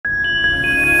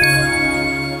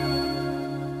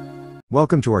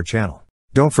Welcome to our channel.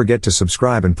 Don't forget to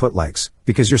subscribe and put likes,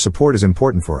 because your support is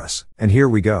important for us. And here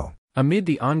we go. Amid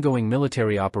the ongoing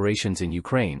military operations in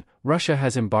Ukraine, Russia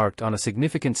has embarked on a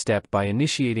significant step by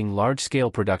initiating large-scale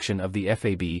production of the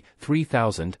FAB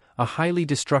 3000, a highly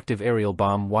destructive aerial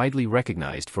bomb widely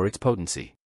recognized for its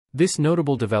potency. This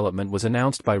notable development was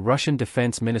announced by Russian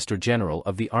Defense Minister General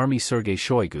of the Army Sergei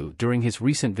Shoigu during his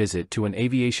recent visit to an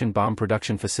aviation bomb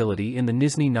production facility in the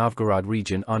Nizhny Novgorod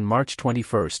region on March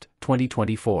 21,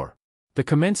 2024. The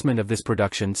commencement of this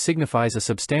production signifies a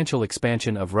substantial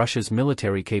expansion of Russia's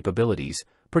military capabilities,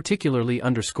 particularly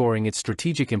underscoring its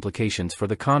strategic implications for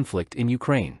the conflict in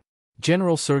Ukraine.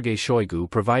 General Sergei Shoigu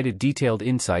provided detailed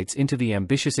insights into the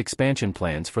ambitious expansion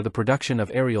plans for the production of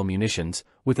aerial munitions,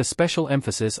 with a special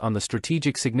emphasis on the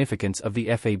strategic significance of the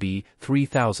FAB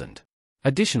 3000.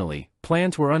 Additionally,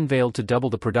 plans were unveiled to double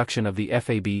the production of the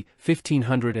FAB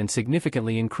 1500 and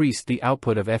significantly increase the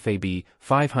output of FAB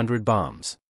 500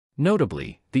 bombs.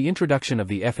 Notably, the introduction of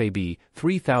the FAB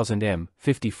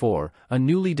 3000M54, a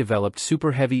newly developed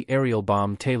super-heavy aerial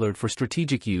bomb tailored for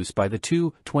strategic use by the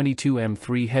two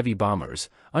 22M3 heavy bombers,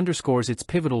 underscores its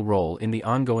pivotal role in the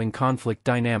ongoing conflict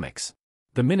dynamics.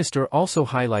 The minister also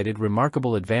highlighted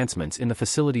remarkable advancements in the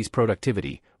facility's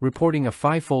productivity, reporting a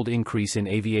five-fold increase in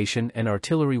aviation and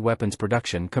artillery weapons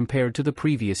production compared to the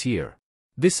previous year.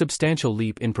 This substantial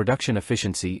leap in production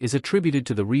efficiency is attributed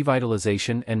to the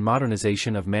revitalization and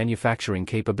modernization of manufacturing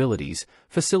capabilities,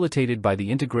 facilitated by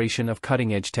the integration of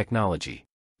cutting-edge technology.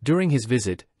 During his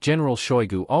visit, General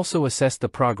Shoigu also assessed the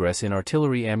progress in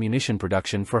artillery ammunition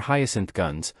production for Hyacinth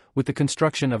guns, with the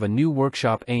construction of a new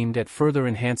workshop aimed at further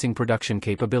enhancing production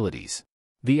capabilities.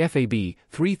 The FAB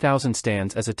 3000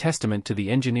 stands as a testament to the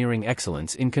engineering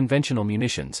excellence in conventional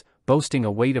munitions, boasting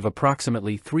a weight of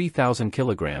approximately 3,000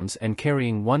 kilograms and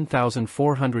carrying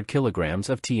 1,400 kilograms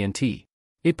of TNT.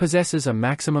 It possesses a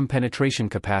maximum penetration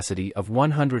capacity of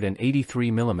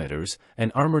 183 mm,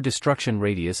 an armor destruction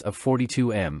radius of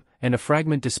 42 m, and a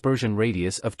fragment dispersion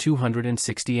radius of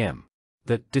 260 m.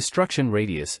 The destruction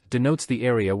radius denotes the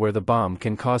area where the bomb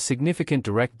can cause significant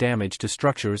direct damage to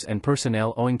structures and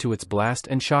personnel owing to its blast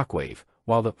and shockwave,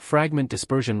 while the fragment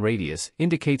dispersion radius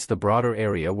indicates the broader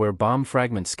area where bomb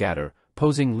fragments scatter,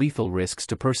 posing lethal risks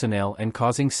to personnel and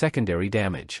causing secondary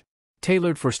damage.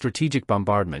 Tailored for strategic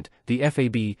bombardment, the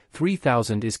FAB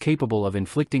 3000 is capable of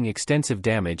inflicting extensive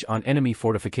damage on enemy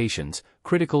fortifications,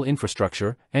 critical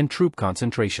infrastructure, and troop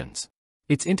concentrations.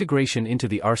 Its integration into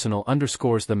the arsenal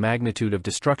underscores the magnitude of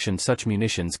destruction such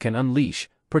munitions can unleash,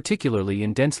 particularly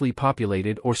in densely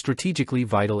populated or strategically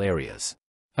vital areas.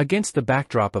 Against the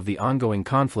backdrop of the ongoing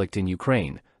conflict in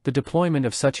Ukraine, the deployment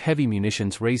of such heavy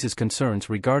munitions raises concerns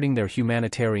regarding their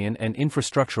humanitarian and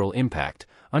infrastructural impact,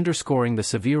 underscoring the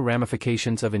severe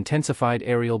ramifications of intensified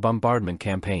aerial bombardment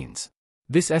campaigns.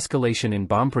 This escalation in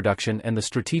bomb production and the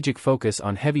strategic focus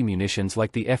on heavy munitions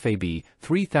like the FAB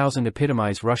 3000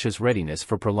 epitomize Russia's readiness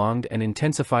for prolonged and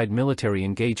intensified military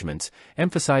engagements,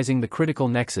 emphasizing the critical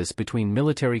nexus between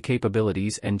military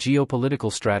capabilities and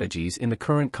geopolitical strategies in the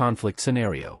current conflict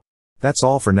scenario. That's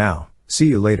all for now. See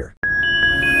you later.